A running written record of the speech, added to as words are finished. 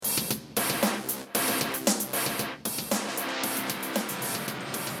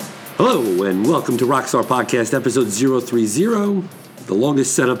Hello, and welcome to Rockstar Podcast, episode 030, the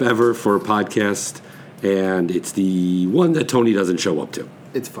longest setup ever for a podcast, and it's the one that Tony doesn't show up to.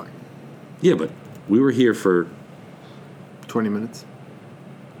 It's fine. Yeah, but we were here for 20 minutes.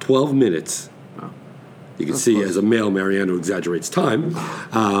 12 minutes. Oh. You can That's see close. as a male, Mariano exaggerates time.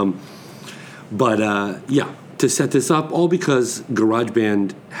 Yeah, to set this up, all because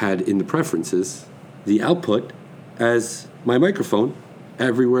GarageBand had in the preferences the output as my microphone.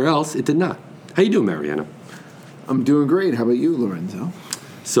 Everywhere else, it did not. How you doing, Mariano? I'm doing great. How about you, Lorenzo?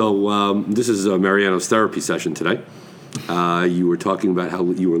 So this is Mariano's therapy session today. You were talking about how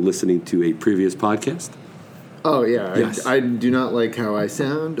you were listening to a previous podcast. Oh yeah, Yes. I do not like how I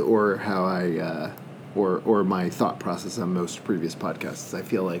sound or how I or my thought process on most previous podcasts. I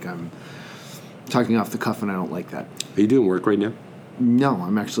feel like I'm talking off the cuff, and I don't like that. Are you doing work right now? No,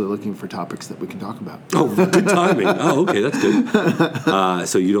 I'm actually looking for topics that we can talk about. Oh, good timing. Oh, okay, that's good.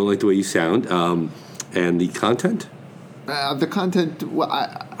 So you don't like the way you sound, and the content? The content. Well,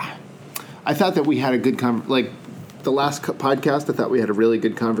 I thought that we had a good the last podcast. I thought we had a really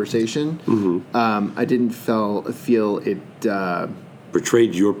good conversation. Mm-hmm. I didn't feel it.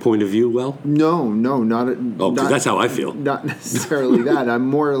 Portrayed your point of view well? No, not. Oh, because that's how I feel. Not necessarily that. I'm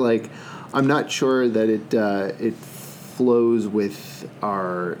more like I'm not sure that it flows with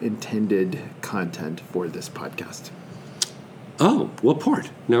our intended content for this podcast. Oh, what part?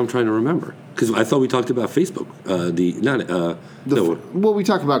 Now I'm trying to remember. Because I thought we talked about Facebook. Well, we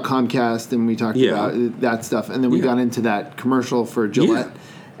talked about Comcast and we talked about that stuff, and then we got into that commercial for Gillette,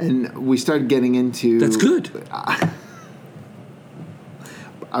 and we started getting into. That's good.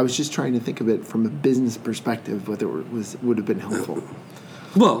 I was just trying to think of it from a business perspective, whether it would have been helpful.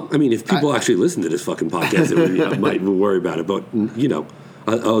 Well, I mean, if people actually listen to this fucking podcast, they might worry about it. But,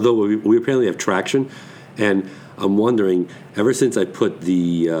 although we apparently have traction, and I'm wondering, ever since I put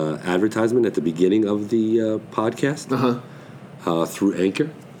the advertisement at the beginning of the podcast through Anchor,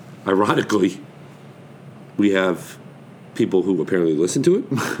 ironically, we have people who apparently listen to it.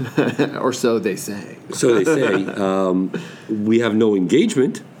 Or so they say. So they say. We have no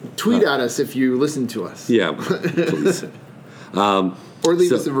engagement. Tweet at us if you listen to us. Yeah, please. Or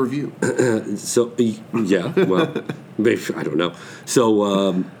leave us a review. Well, maybe, I don't know.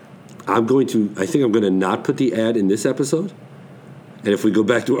 So I think I'm going to not put the ad in this episode. And if we go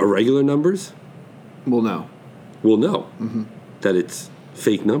back to our regular numbers, we'll know that it's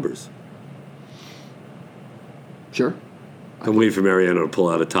fake numbers. Sure. I'm waiting for Mariano to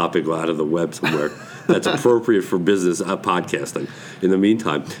pull out a topic out of the web somewhere that's appropriate for business podcasting. In the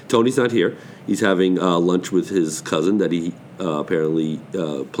meantime, Tony's not here. He's having lunch with his cousin that he apparently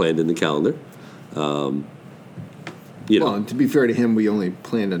planned in the calendar. Well, and to be fair to him, we only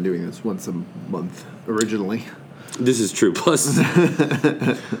planned on doing this once a month originally. This is true. Plus,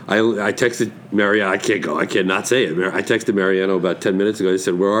 I texted Mariano. I can't go. I cannot say it. I texted Mariano about 10 minutes ago. I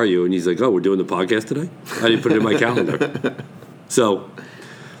said, "Where are you?" And he's like, "Oh, we're doing the podcast today." I didn't put it in my calendar. So,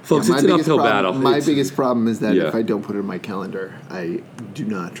 folks, it's an uphill battle. My biggest problem is that if I don't put it in my calendar, I do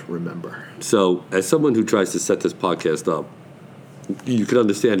not remember. So, as someone who tries to set this podcast up, you can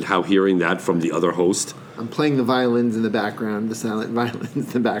understand how hearing that from the other host. I'm playing the violins in the background, the silent violins in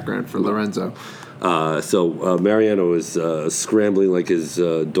the background for Lorenzo. So Mariano is scrambling like his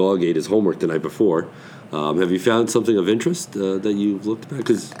dog ate his homework the night before. Have you found something of interest that you've looked at?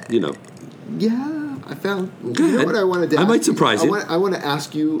 Because, Yeah, I found... Go ahead. You know what I wanted to ask might surprise you. I want to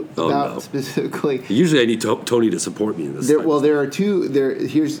ask you about specifically... Usually I need Tony to support me in this. There are two...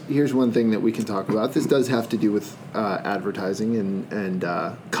 Here's one thing that we can talk about. This does have to do with advertising and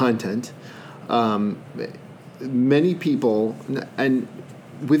content. Many people... and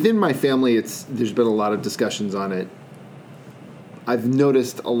within my family, there's been a lot of discussions on it. I've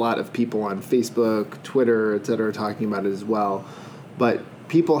noticed a lot of people on Facebook, Twitter, etc., talking about it as well. But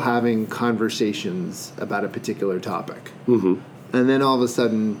people having conversations about a particular topic. Mm-hmm. And then all of a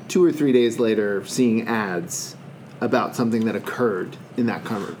sudden, 2 or 3 days later, seeing ads about something that occurred in that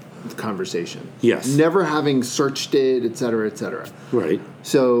conversation. Yes. Never having searched it, etc., etc. Right.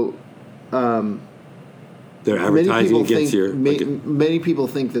 So... they're advertising against your... Many people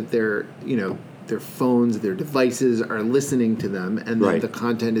think that their phones, their devices are listening to them, and then the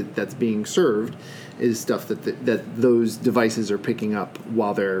content that's being served is stuff that those devices are picking up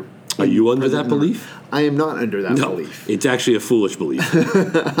while they're... Are you under that belief? I am not under that belief. It's actually a foolish belief.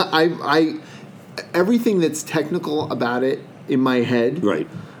 Everything that's technical about it in my head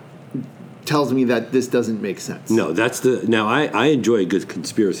tells me that this doesn't make sense. No, Now, I enjoy a good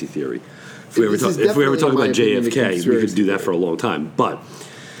conspiracy theory. If we ever talk about JFK, we could do that for a long time. But,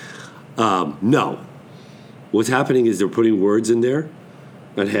 no. What's happening is they're putting words in there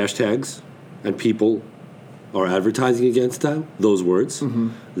and hashtags, and people are advertising against those words. Mm-hmm.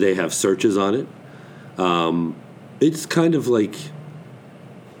 They have searches on it. It's kind of like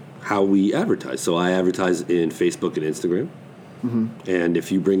how we advertise. So I advertise in Facebook and Instagram. Mm-hmm. And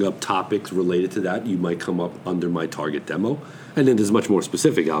if you bring up topics related to that, you might come up under my target demo. And then there's much more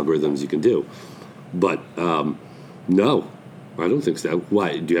specific algorithms you can do. But no, I don't think so.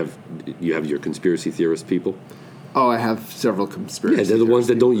 Why? Do you have your conspiracy theorist people? Oh, I have several conspiracy. Yeah, they're the ones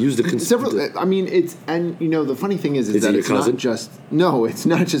that don't use the several. I mean, the funny thing is that it's not just. No, it's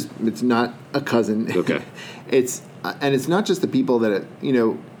not just. It's not a cousin. Okay. It's not just the people that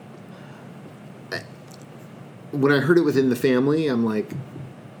when I heard it within the family, I'm like,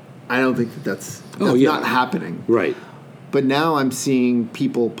 I don't think that's not happening. Right. But now I'm seeing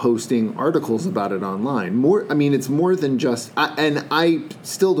people posting articles about it online. It's more than just, and I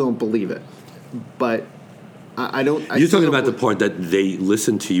still don't believe it. But I don't. You're talking about the part that they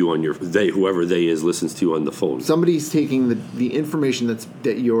listen to you on whoever they is listens to you on the phone. Somebody's taking the information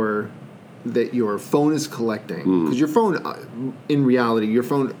that your phone is collecting, because your phone, in reality, your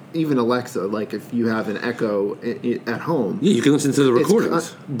phone, even Alexa, like if you have an Echo at home, you can listen to the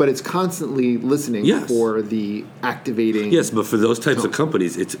recordings, but it's constantly listening for the activating. Yes, but for those types of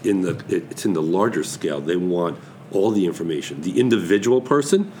companies, it's in the larger scale. They want all the information. The individual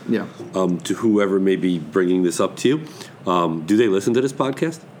person, to whoever may be bringing this up to you, do they listen to this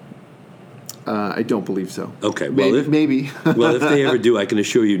podcast? I don't believe so. Okay, maybe. Well, if they ever do, I can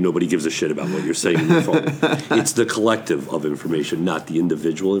assure you nobody gives a shit about what you're saying on your phone. It's the collective of information, not the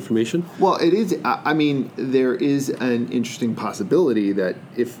individual information. Well, it is. I mean, there is an interesting possibility that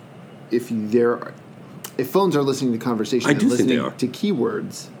if phones are listening to conversation and listening to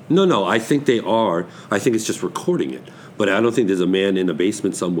keywords. No, I think they are. I think it's just recording it. But I don't think there's a man in a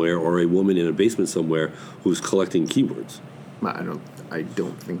basement somewhere or a woman in a basement somewhere who's collecting keywords. I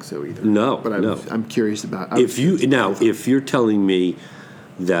don't think so either. No, but I'm curious about. If you're telling me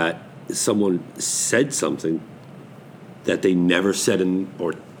that someone said something that they never said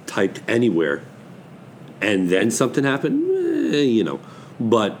or typed anywhere, and then something happened,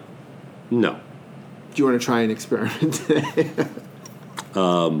 but no. Do you want to try an experiment today?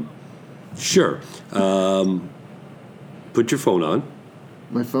 Sure. Put your phone on.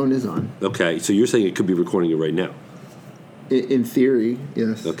 My phone is on. Okay, so you're saying it could be recording it right now. In theory,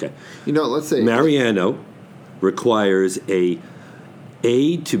 yes. Okay. Let's say Mariano requires a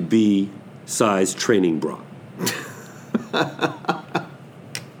to B size training bra.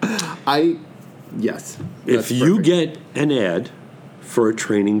 Yes. If you get an ad for a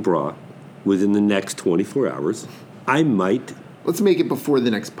training bra within the next 24 hours, I might. Let's make it before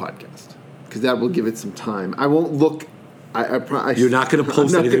the next podcast, because that will give it some time. I won't look. You're not going to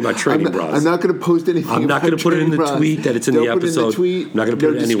post anything about training bras. I'm not going to post anything. I'm not going to put it in the tweet that it's in the episode. Put it in the tweet. I'm not going to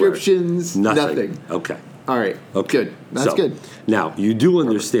put it anywhere. Descriptions. Nothing. Okay. All right. Okay. Good. That's good. Now, you do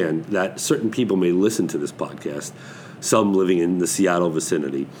understand that certain people may listen to this podcast. Some living in the Seattle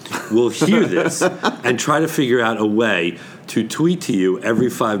vicinity will hear this and try to figure out a way to tweet to you every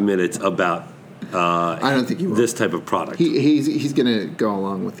 5 minutes about. I don't think he will. This type of product. He's going to go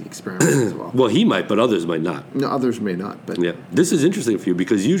along with the experiment as well. Well, he might, but others might not. No, others may not. But yeah, this is interesting for you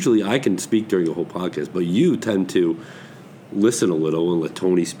because usually I can speak during the whole podcast, but you tend to listen a little and let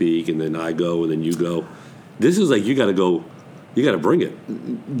Tony speak, and then I go, and then you go. This is like you got to go. You got to bring it.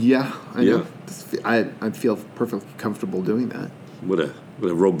 Yeah, I know. I feel perfectly comfortable doing that. What a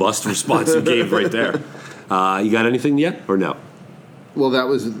robust response you gave right there. You got anything yet or no? Well, that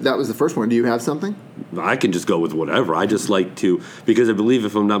was the first one. Do you have something? I can just go with whatever. I just like to, because I believe,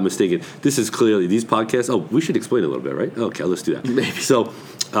 if I'm not mistaken, this is clearly, these podcasts, we should explain a little bit, right? Okay, let's do that. Maybe. So,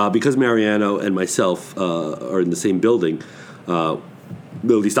 because Mariano and myself are in the same building, at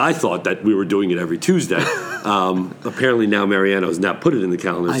least I thought that we were doing it every Tuesday. Apparently now Mariano has now put it in the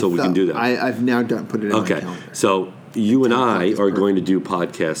calendar, so we can do that. I've now put it in my calendar. Okay, so you and I are going to do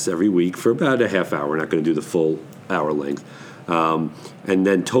podcasts every week for about a half hour. We're not going to do the full hour length. And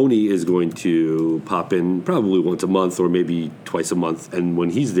then Tony is going to pop in probably once a month or maybe twice a month. And when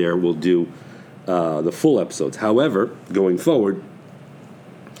he's there, we'll do the full episodes. However, going forward,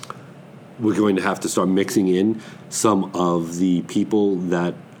 we're going to have to start mixing in some of the people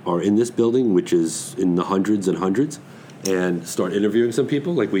that are in this building, which is in the hundreds and hundreds, and start interviewing some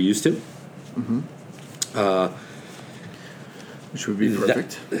people like we used to. Mm-hmm. Which would be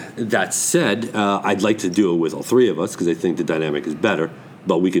perfect. That said, I'd like to do it with all three of us because I think the dynamic is better,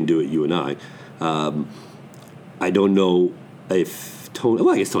 but we can do it, you and I. I don't know if Tony...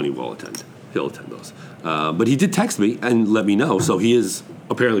 Well, I guess Tony will attend. he'll attend those. But he did text me and let me know, so he is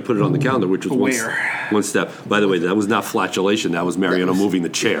apparently put it on the calendar, which was one step. By the way, that was not flatulation. That was Mariano moving the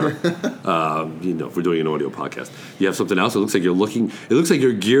chair. If we're doing an audio podcast. You have something else? It looks like you're looking. It looks like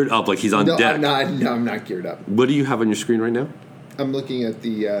you're geared up, like he's on deck. I'm not geared up. What do you have on your screen right now? I'm looking at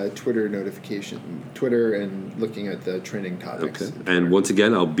the Twitter and looking at the trending topics. Okay. And once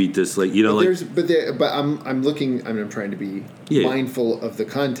again, I'll beat this I'm looking. I'm trying to be mindful of the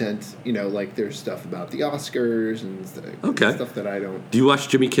content. Like there's stuff about the Oscars and stuff that I don't. Do you watch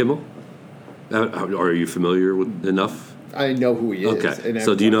Jimmy Kimmel? Are you familiar with enough? I know who he is. Okay.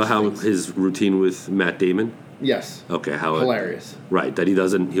 So do you know how his routine with Matt Damon? Yes. Okay. Hilarious. Right. That he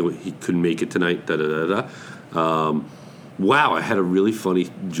doesn't. He couldn't make it tonight. Wow, I had a really funny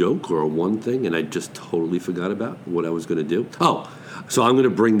joke or one thing, and I just totally forgot about what I was going to do. Oh, so I'm going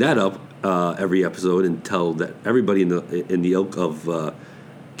to bring that up every episode and tell that everybody in the ilk of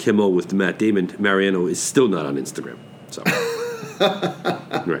Kimmel with Matt Damon, Mariano is still not on Instagram. So,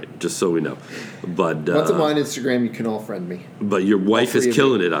 right, just so we know. But once I'm on Instagram, you can all friend me. But your wife is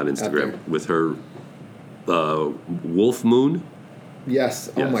killing it on Instagram with her Wolf Moon.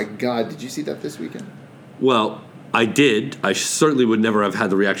 Yes. Oh my God, did you see that this weekend? Well, I did. I certainly would never have had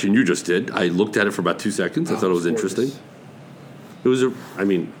the reaction you just did. I looked at it for about 2 seconds. I thought it was interesting. It was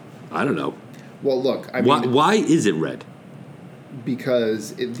I don't know. Well, look. Why is it red?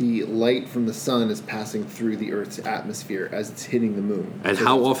 Because the light from the sun is passing through the Earth's atmosphere as it's hitting the moon. And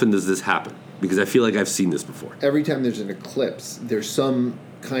how often does this happen? Because I feel like I've seen this before. Every time there's an eclipse, there's some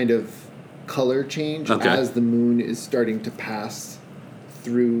kind of color change as the moon is starting to pass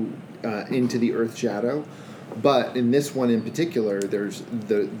through into the Earth's shadow. But in this one in particular, there's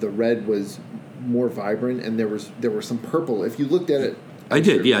the red was more vibrant, and there was some purple. If you looked at it, I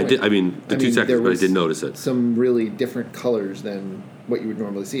did. I did. 2 seconds, but I did notice it. Some really different colors than what you would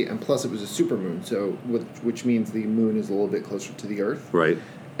normally see, and plus it was a supermoon, so which means the moon is a little bit closer to the Earth, right?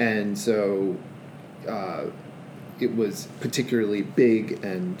 And so it was particularly big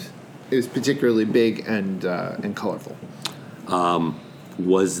and colorful.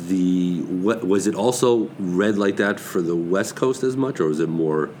 Was it also red like that for the West Coast as much, or was it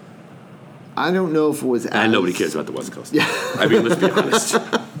more? I don't know if it was. And nobody cares about the West Coast. Yeah, let's be honest.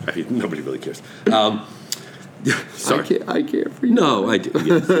 Nobody really cares. Sorry, I care for you. No, I do.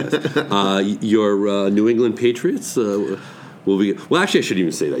 Yes. Your New England Patriots will be. Well, actually, I shouldn't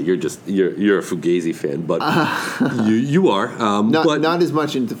even say that. You're a Fugazi fan, but you are. Not as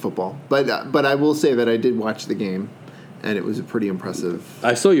much into football, but I will say that I did watch the game. And it was a pretty impressive.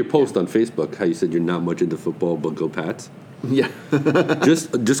 I saw your post on Facebook how you said you're not much into football, but go Pats. Yeah.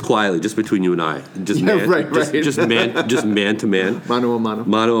 just quietly, just between you and I, just man to man, mano a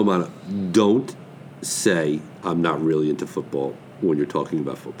mano. Don't say I'm not really into football when you're talking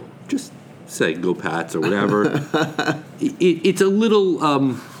about football. Just say go Pats or whatever. It's a little.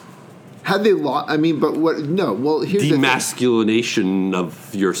 Had they lost? But what? No. Well, here's demasculination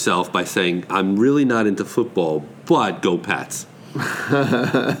of yourself by saying I'm really not into football, but go Pats.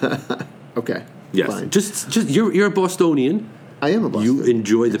 Okay. Yes. Fine. Just you're a Bostonian. I am a Bostonian. You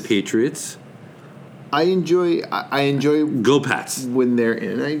enjoy the Patriots. I enjoy go Pats when they're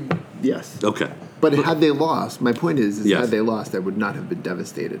in. Yes. Okay. But had they lost, my point is yes. Had they lost, I would not have been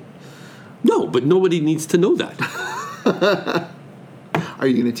devastated. No, but nobody needs to know that. Are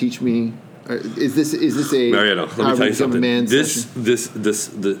you going to teach me? Is this a Mariano? Let me tell you something. This.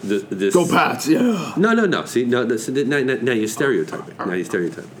 Go Pats! Yeah. No. See, now you're stereotyping.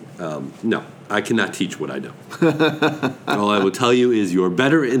 No, I cannot teach what I know. All I will tell you is you're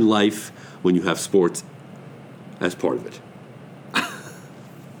better in life when you have sports as part of it.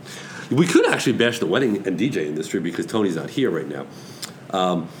 We could actually bash the wedding and DJ industry because Tony's not here right now.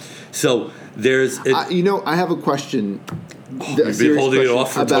 So there's. I have a question. You've been holding it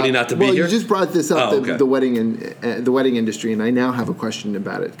off for Tony not to be here? Well, you just brought this up, the wedding and the wedding industry, and I now have a question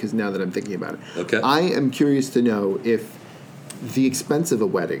about it because now that I'm thinking about it. Okay. I am curious to know if the expense of a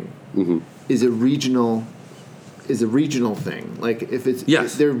wedding is a regional thing. Like if it's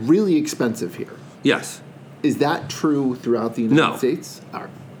yes. They're really expensive here. Yes. Is that true throughout the United States? All right.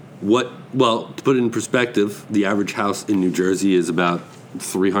 Well, to put it in perspective, the average house in New Jersey is about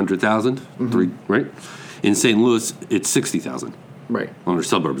 $300,000, right? In St. Louis, it's $60,000. Right. On the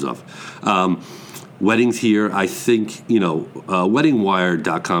suburbs of. Weddings here, I think,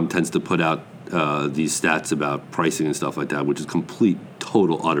 WeddingWire.com tends to put out these stats about pricing and stuff like that, which is complete,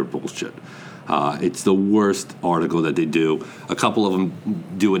 total, utter bullshit. It's the worst article that they do. A couple of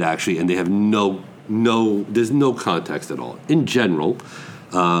them do it actually, and they have there's no context at all. In general,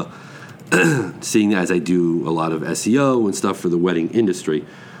 seeing as I do a lot of SEO and stuff for the wedding industry,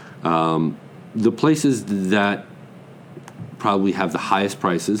 The places that probably have the highest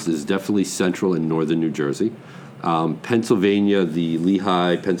prices is definitely central and northern New Jersey. Pennsylvania, the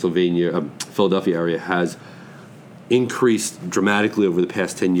Lehigh, Pennsylvania, Philadelphia area has increased dramatically over the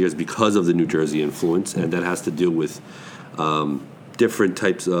past 10 years because of the New Jersey influence, and that has to do with different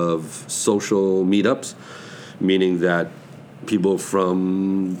types of social meetups, meaning that people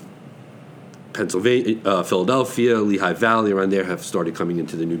from Pennsylvania, Philadelphia, Lehigh Valley, around there have started coming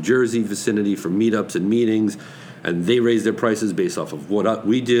into the New Jersey vicinity for meetups and meetings, and they raise their prices based off of what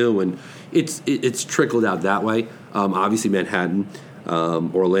we do, and it's trickled out that way. Obviously, Manhattan,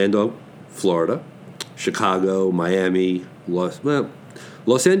 Orlando, Florida, Chicago, Miami, Los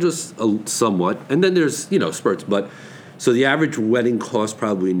Angeles, somewhat, and then there's spurts. But so the average wedding cost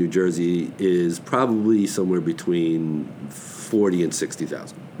probably in New Jersey is probably somewhere between $40,000 and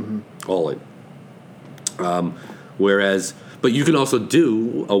 $60,000, all in. But you can also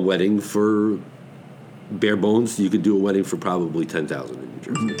do a wedding for bare bones. You could do a wedding for probably $10,000 in New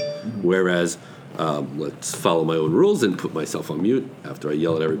Jersey. Whereas, let's follow my own rules and put myself on mute after I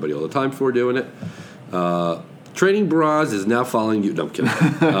yell at everybody all the time for doing it. Training Bras is now following you. No, I'm kidding.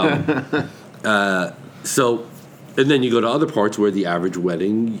 And then you go to other parts where the average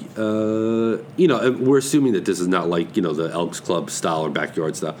wedding, we're assuming that this is not like, the Elks Club style or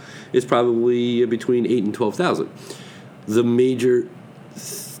backyard style. It's probably between $8,000 and $12,000. The major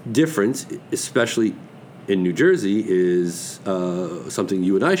difference, especially in New Jersey, is something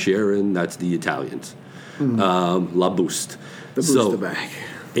you and I share, and that's the Italians. La Busta. The Busta bag.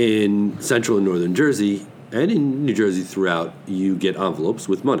 In central and northern Jersey, and in New Jersey throughout, you get envelopes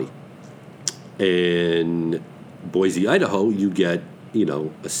with money. In Boise, Idaho, you get,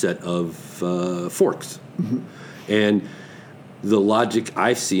 a set of forks. And the logic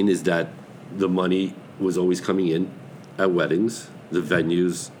I've seen is that the money was always coming in at weddings. The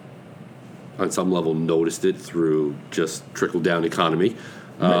venues, on some level, noticed it through just trickle-down economy.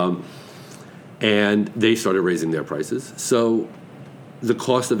 Right. And they started raising their prices. So the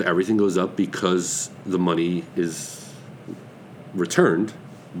cost of everything goes up because the money is returned.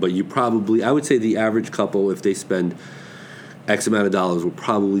 But you probably, I would say the average couple, if they spend X amount of dollars, will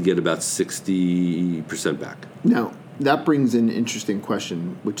probably get about 60% back. Now, that brings in an interesting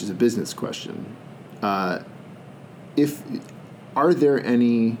question, which is a business question. Are there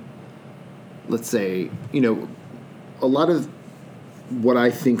any, let's say, a lot of what I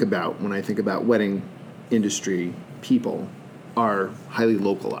think about when I think about wedding industry people are highly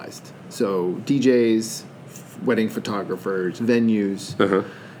localized. So DJs, wedding photographers, venues. Uh-huh.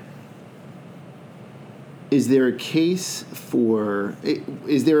 Is there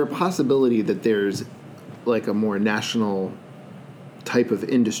a possibility that there's like a more national type of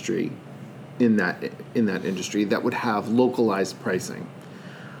industry in that industry that would have localized pricing?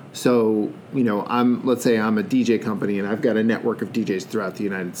 So, let's say I'm a DJ company and I've got a network of DJs throughout the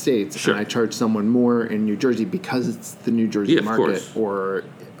United States, sure. And I charge someone more in New Jersey because it's the New Jersey market, or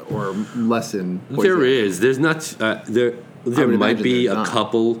less in Boise. There is. There's not. There might be a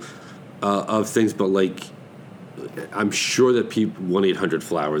couple of things, but like, I'm sure that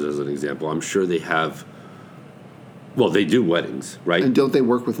 1-800-Flowers, as an example, I'm sure they have. Well, they do weddings, right? And don't they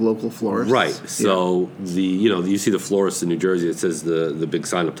work with local florists? Right. So you see the florist in New Jersey. It says the big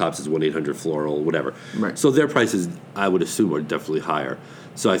sign up top says 1-800-Floral, whatever. Right. So their prices, I would assume, are definitely higher.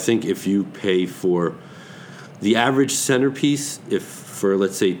 So I think if you pay for the average centerpiece, if for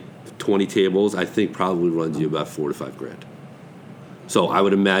let's say 20 tables, I think probably runs you about $4,000 to $5,000. So I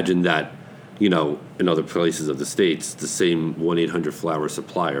would imagine that in other places of the states, the same 1-800-Flower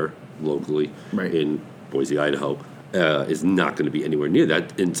supplier locally in Boise, Idaho, is not going to be anywhere near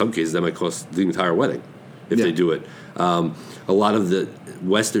that. In some cases, that might cost the entire wedding if they do it. A lot of the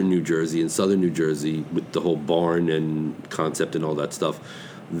western New Jersey and southern New Jersey, with the whole barn and concept and all that stuff,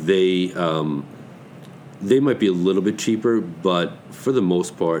 they might be a little bit cheaper, but for the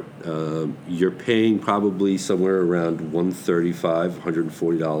most part, you're paying probably somewhere around $135,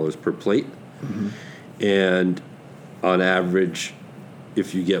 $140 per plate. Mm-hmm. And on average,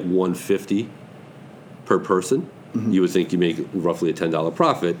 if you get $150 per person, mm-hmm. you would think you make roughly a $10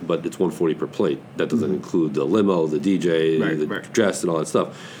 profit, but it's $140 per plate. That doesn't mm-hmm. include the limo, the DJ, the dress, and all that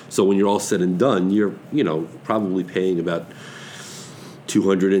stuff. So when you're all said and done, you're probably paying about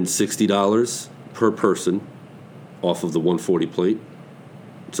 $260 per person off of the $140 plate.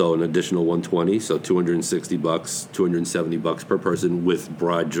 So an additional $120, so $260, $270 per person with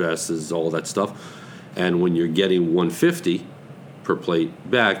bride dresses, all that stuff. And when you're getting $150 per plate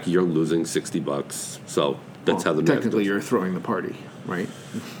back, you're losing $60. So that's how the math technically goes. You're throwing the party, right?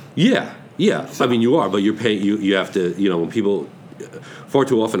 Yeah. So, I mean, you are, but you're paying. You have to. When people, far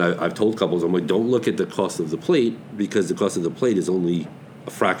too often I've told couples, I'm like, don't look at the cost of the plate, because the cost of the plate is only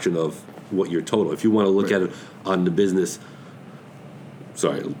a fraction of what your total. If you want to look at it on the business,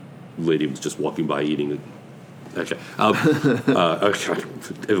 sorry, lady was just walking by eating it. Okay.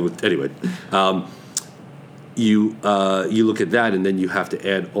 Anyway, you look at that, and then you have to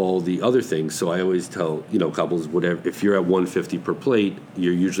add all the other things. So I always tell couples, whatever, if you're at $150 per plate,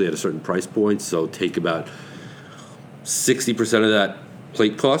 you're usually at a certain price point. So take about 60% of that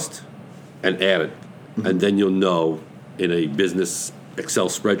plate cost and add it, and then you'll know in a business Excel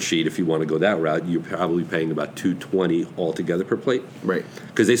spreadsheet, if you want to go that route, you're probably paying about $220 altogether per plate. Right.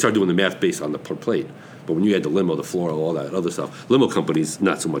 Because they start doing the math based on the per plate. But when you add the limo, the floral, all that other stuff, limo companies,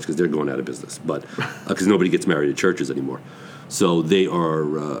 not so much because they're going out of business, but because nobody gets married at churches anymore. So they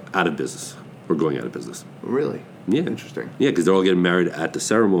are out of business, or going out of business. Really? Yeah. Interesting. Yeah, because they're all getting married at the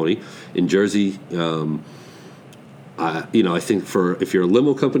ceremony. In Jersey, I think if you're a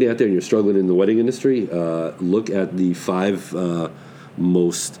limo company out there and you're struggling in the wedding industry, look at the 5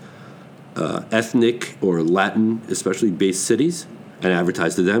 most ethnic or Latin, especially based cities, and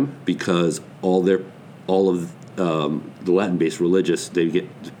advertise to them, because all of the Latin-based religious, the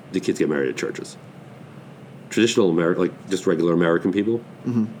kids get married at churches. Traditional American, like just regular American people,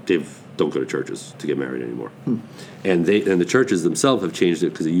 they don't go to churches to get married anymore, and the churches themselves have changed it,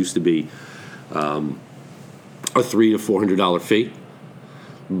 because it used to be a $300 to $400 fee,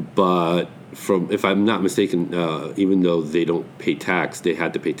 but if I'm not mistaken, even though they don't pay tax, they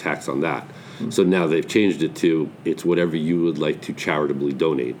had to pay tax on that. So now they've changed it to it's whatever you would like to charitably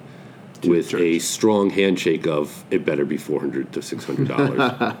donate, with a strong handshake of it better be $400 to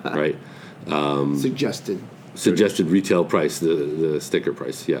 $600, right? Suggested retail price, the sticker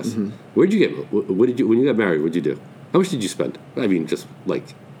price. Yes. Where'd you get? What did you when you got married? What'd you do? How much did you spend? I mean, just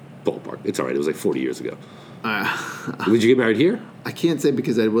like ballpark. It's all right. It was like 40 years ago. Did you get married here? I can't say,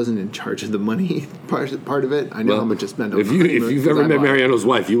 because I wasn't in charge of the money part of it. I know how much I spent on if you've ever met Mariano's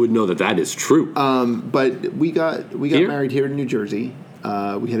wife, you would know that is true. But we got married here in New Jersey.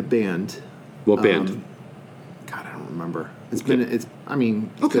 We had a band. What band? God, I don't remember. It's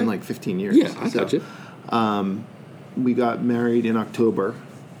been like 15 years. Yeah, I got you. We got married in October.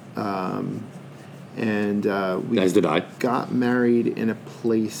 And we as did I. Got married in a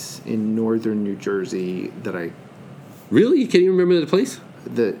place in northern New Jersey that I... Really? You can't even remember the place?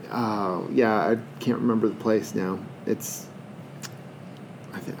 I can't remember the place now. It's...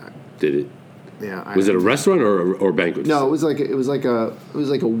 Did it? Yeah. Was it a restaurant or banquet? No, it was like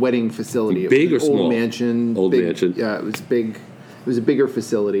a wedding facility. Big or small? Old mansion. Old big, mansion. Yeah, it was big. It was a bigger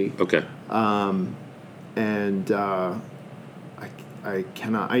facility. Okay. I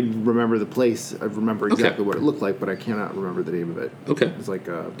cannot. I remember the place. I remember exactly what it looked like, but I cannot remember the name of it. Okay. It was like.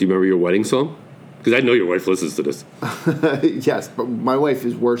 Do you remember your wedding song? Because I know your wife listens to this. Yes, but my wife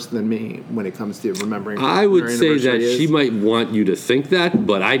is worse than me when it comes to remembering. I would say that she might want you to think that,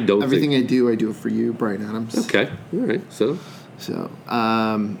 but I don't. Everything I do it for you, Brian Adams. Okay. All right. So.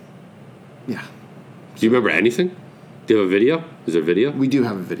 Yeah. Do you remember anything? Do you have a video? Is there a video? We do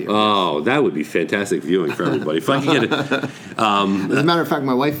have a video. Oh, yes. That would be fantastic viewing for everybody. If I could get it. As a matter of fact,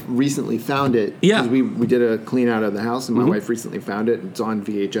 my wife recently found it. Yeah. We did a clean out of the house, and my wife recently found it. It's on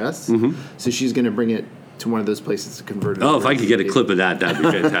VHS. So she's going to bring it to one of those places to convert it. Oh, if I could get a clip of that, that'd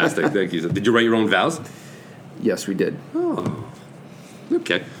be fantastic. Thank you. Did you write your own vows? Yes, we did. Oh.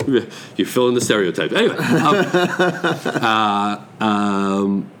 Okay. You're filling the stereotypes. Anyway.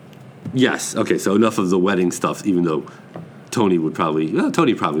 Yes. Okay. So enough of the wedding stuff. Even though Tony probably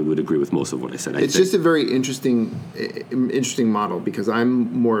would agree with most of what I said. It's just a very interesting model, because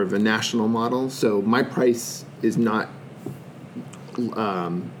I'm more of a national model. So my price is not.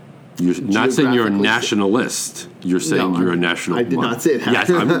 You're not saying you're a nationalist. You're saying you're a national. I did not say that. Yes.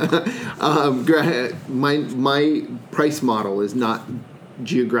 My price model is not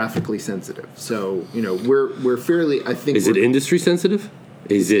geographically sensitive. So we're fairly. I think. Is it industry sensitive?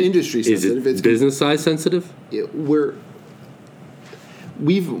 Is it industry sensitive? Is it business size sensitive?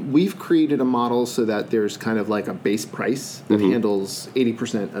 We've created a model so that there's kind of like a base price that handles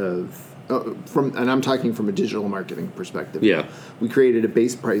 80% of and I'm talking from a digital marketing perspective. Yeah, we created a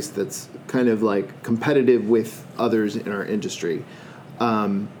base price that's kind of like competitive with others in our industry,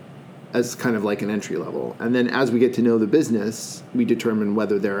 as kind of like an entry level. And then as we get to know the business, we determine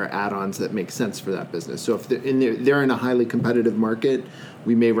whether there are add-ons that make sense for that business. So if they're in a highly competitive market,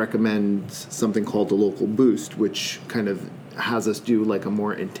 we may recommend something called the local boost, which kind of has us do like a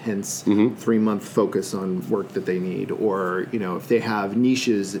more intense 3-month focus on work that they need. Or, if they have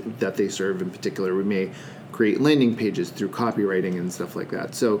niches that they serve in particular, we may create landing pages through copywriting and stuff like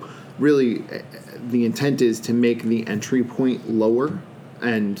that. So really, the intent is to make the entry point lower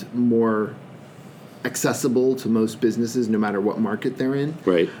and more accessible to most businesses, no matter what market they're in.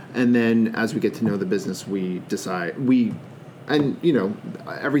 Right. And then as we get to know the business, we decide and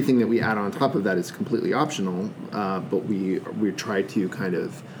everything that we add on top of that is completely optional. But we try to kind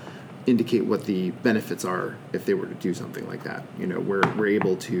of indicate what the benefits are if they were to do something like that. We're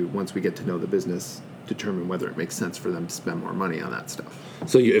able to, once we get to know the business, determine whether it makes sense for them to spend more money on that stuff.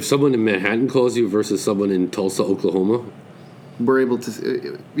 So if someone in Manhattan calls you versus someone in Tulsa, Oklahoma, we're able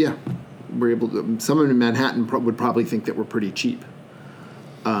to, we're able to. Someone in Manhattan would probably think that we're pretty cheap,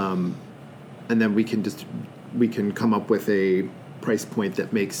 and then we can come up with a price point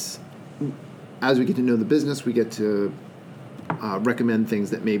that makes. As we get to know the business, we get to recommend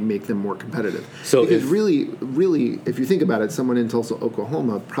things that may make them more competitive. So because really, if you think about it, someone in Tulsa,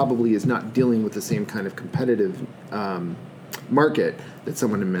 Oklahoma, probably is not dealing with the same kind of competitive market that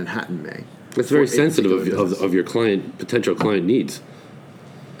someone in Manhattan may. It's very sensitive of your potential client needs.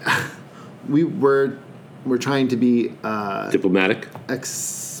 We're trying to be diplomatic.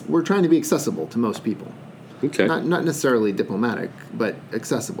 We're trying to be accessible to most people. Okay. Not necessarily diplomatic, but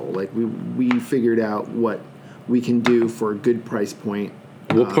accessible. Like we figured out what we can do for a good price point.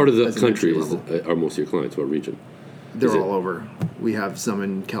 What part of the country are most of your clients? What region? They're all over. We have some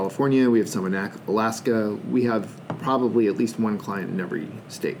in California. We have some in Alaska. We have probably at least one client in every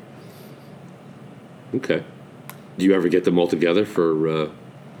state. Okay. Do you ever get them all together for...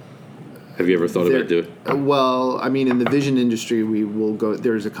 have you ever thought about doing it? Well, I mean, in the vision industry, we will go...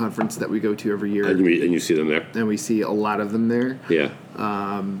 There's a conference that we go to every year. And you see them there? And we see a lot of them there. Yeah.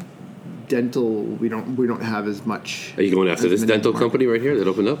 Dental, we don't have as much. Are you going after this dental company right here that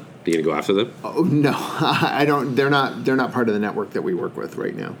opened up? Are you going to go after them? Oh no, I don't. They're not part of the network that we work with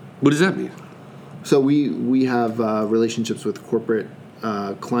right now. What does that mean? So we have relationships with corporate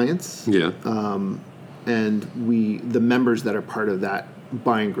clients. Yeah. And the members that are part of that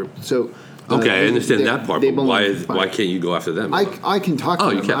buying group. So. Okay, I understand that part. But why can't you go after them? I can talk to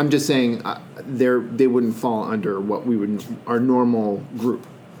them. You can. I'm just saying they wouldn't fall under what we would our normal group.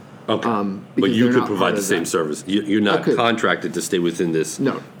 Okay, but you could provide the same service. You're not contracted to stay within this.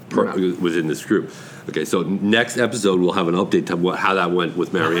 No, within this group. Okay, so next episode we'll have an update to how that went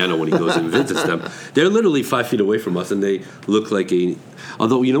with Mariano when he goes in Vintage STEM. They're literally 5 feet away from us, and they look like a.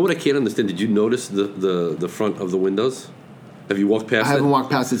 Although you know what I can't understand. Did you notice the front of the windows? Have you walked past it? I haven't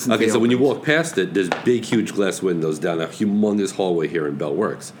walked past it since. Okay, so when you walk past it, there's big, huge glass windows down a humongous hallway here in Bell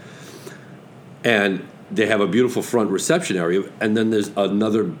Works, and they have a beautiful front reception area, and then there's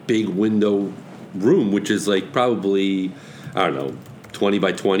another big window room, which is like probably, I don't know, 20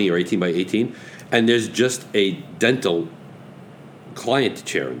 by 20 or 18 by 18, and there's just a dental client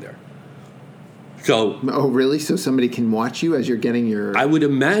chair in there. So, oh really? So somebody can watch you as you're getting your... I would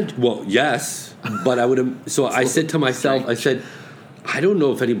imagine, well, yes, but I would, so I said to myself, I said, I don't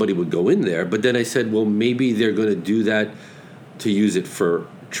know if anybody would go in there, but then I said, well, maybe they're going to do that to use it for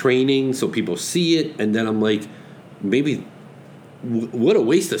training so people see it, and then I'm like, maybe what a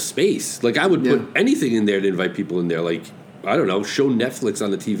waste of space. Like I would put anything in there to invite people in there, like I don't know, show Netflix on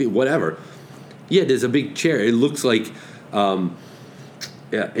the TV, whatever. Yeah, there's a big chair. It looks like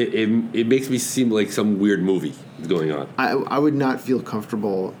it makes me seem like some weird movie going on. I would not feel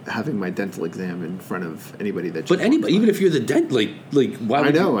comfortable having my dental exam in front of anybody that but anybody, even if you're the dent, like why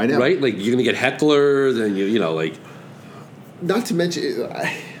would I know right, like you're gonna get hecklers and you know like. Not to mention,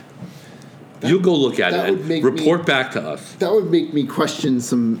 you go look at it and report back to us. That would make me question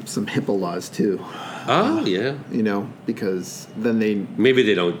some HIPAA laws too. Oh yeah, because then maybe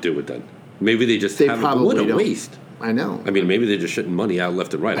they don't do it then. Maybe they just have what a waste. I know. I mean, maybe they're just shitting money out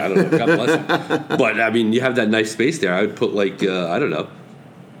left and right. I don't know. God bless them. But I mean, you have that nice space there. I would put like I don't know.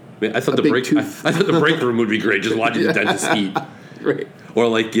 I thought the break room would be great. Just watching the dentist eat. Right. Or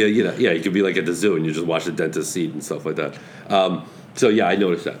like you could be like at the zoo and you just watch the dentist eat and stuff like that. So yeah, I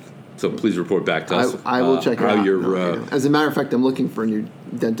noticed that. So please report back to us. I will check it out. You're, as a matter of fact, I'm looking for a new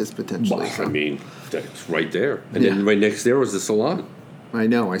dentist potentially. Well, I mean, that's right there, and then right next there was the salon. I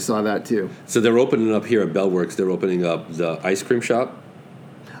know. I saw that too. So they're opening up here at Bell Works. They're opening up the ice cream shop.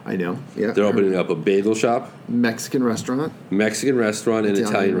 I know. Yeah. They're opening up a bagel shop, Mexican restaurant, and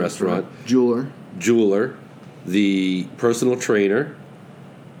Italian restaurant, jeweler, the personal trainer,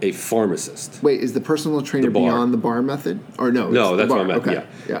 a pharmacist. Wait, is the personal trainer beyond the bar method? Or no? No, that's what I meant. Okay.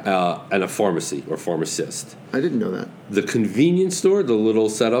 Yeah. And a pharmacy or pharmacist. I didn't know that. The convenience store, the little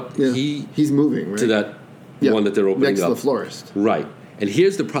setup. Yeah. He's moving right to that one that they're opening next up. to the florist. Right. And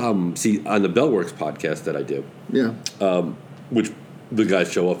here's the problem. See, on the Bellworks podcast that I do, which the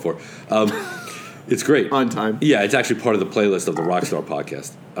guys show up for, It's great. On time. Yeah, it's actually part of the playlist of the Rockstar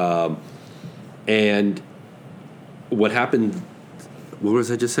podcast. And what happened, what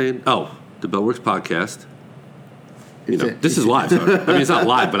was I just saying? Oh, the Bellworks podcast. This is live. Sorry. I mean, it's not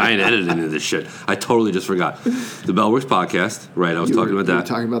live, but I ain't edited into this shit. I totally just forgot. The Bellworks podcast, right? I was talking about that. We were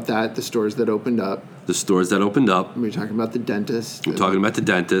talking about that, the stores that opened up. The stores that opened up. We were talking about the dentist. I'm talking about the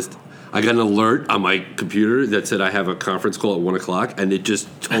dentist. I got an alert on my computer that said I have a conference call at 1 o'clock, and it just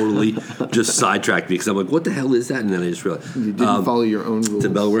totally just sidetracked me because I'm like, what the hell is that? And then I just realized. You didn't follow your own rules. The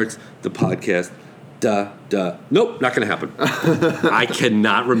Bellworks, the podcast. Nope, not going to happen. I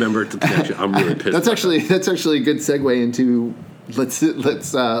cannot remember the connection. I'm really pissed. That's actually a good segue into let's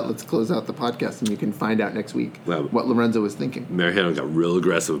close out the podcast, and you can find out next week what Lorenzo was thinking. Mary Hannon got real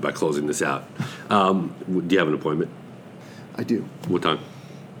aggressive about closing this out. Do you have an appointment? I do. What time?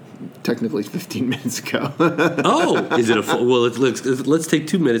 Technically 15 minutes ago. Oh, is it a phone? Well, let's take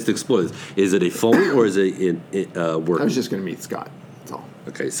 2 minutes to explore this. Is it a phone or is it work? I was just going to meet Scott. That's all.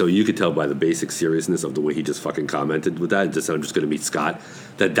 Okay, so you could tell by the basic seriousness of the way he just fucking commented with that, just I'm just going to meet Scott,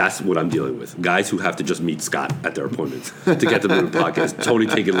 that's what I'm dealing with. Guys who have to just meet Scott at their appointments to get them to the podcast. Tony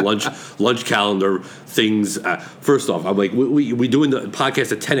taking lunch calendar things. First off, I'm like, we doing the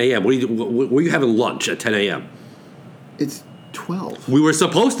podcast at 10 a.m. Where are you having lunch at 10 a.m.? It's 12. We were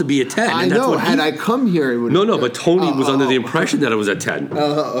supposed to be at 10. I know. Had I come here, it would. No, but Tony was under the impression that it was at 10.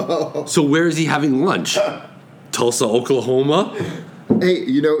 So where is he having lunch? Tulsa, Oklahoma? Hey,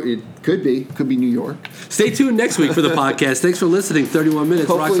 it could be New York. Stay tuned next week for the podcast. Thanks for listening. 31 minutes.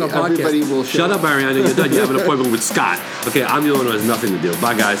 Hopefully Rockstar everybody podcast. will Shut up, Ariana. You're done. You have an appointment with Scott. Okay, I'm the one who has nothing to do.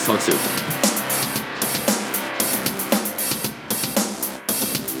 Bye, guys. Talk soon.